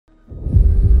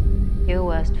Your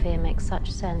worst fear makes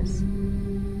such sense.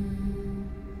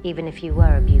 Even if you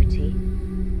were a beauty,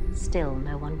 still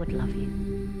no one would love you.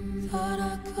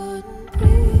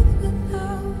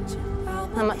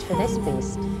 How much for this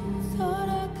beast?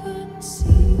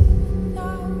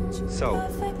 So,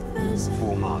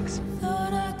 4 marks.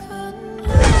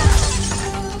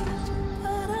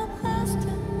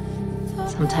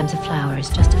 Sometimes a flower is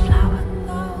just a flower,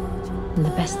 and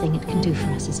the best thing it can do for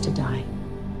us is to die.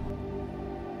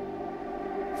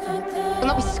 I'll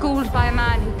not be schooled by a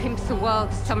man who pimps the world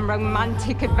for some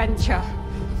romantic adventure.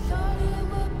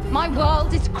 My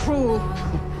world is cruel,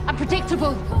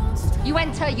 unpredictable. You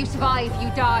enter, you survive, you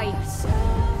die.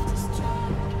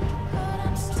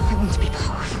 I want to be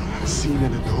powerful. Seen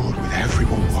and adored with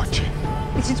everyone watching.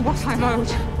 This is what I'm owed.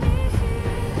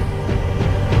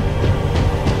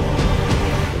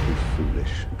 Don't be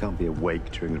foolish. You can't be awake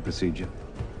during the procedure.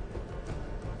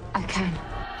 I can.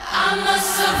 I'm a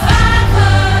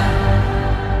survivor.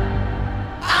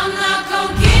 I'm not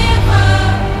gonna give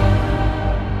up.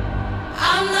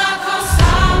 I'm not gonna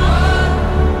stop her.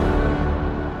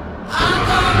 I'm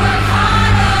gonna work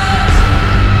harder.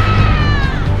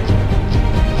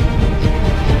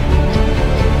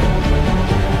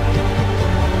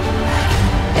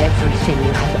 Everything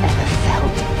you have ever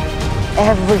felt,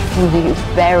 everything you've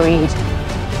buried.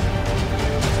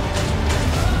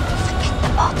 Forget the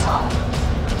bottle.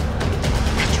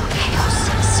 Let your chaos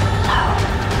slow.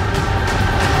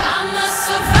 I'm a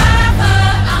survivor.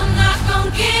 I'm not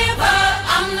gonna give up.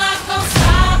 I'm not gonna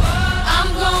stop. I'm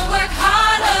gonna work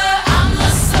harder. I'm a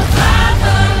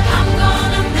survivor. I'm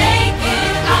gonna make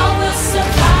it. I will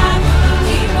survive.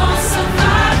 Keep on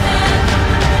surviving.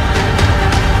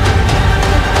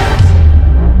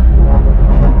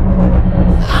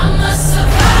 I'm a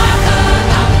survivor.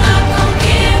 I'm not gonna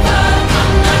give up.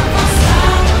 I'm not gonna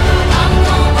stop. I'm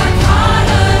gonna work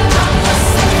harder. I'm a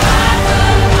survivor.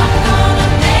 I'm gonna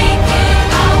make it.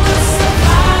 I will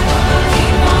survive.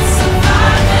 Keep on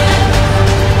surviving.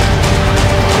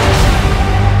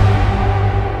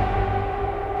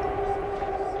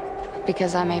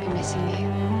 Because I may be missing you.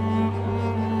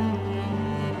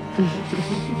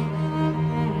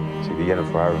 See, the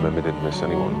Yennefer I remember didn't miss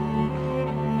anyone.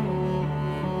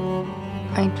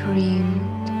 I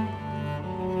dreamed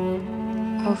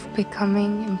of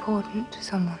becoming important to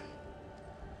someone.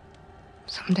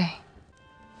 Someday.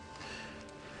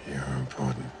 You're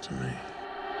important to me.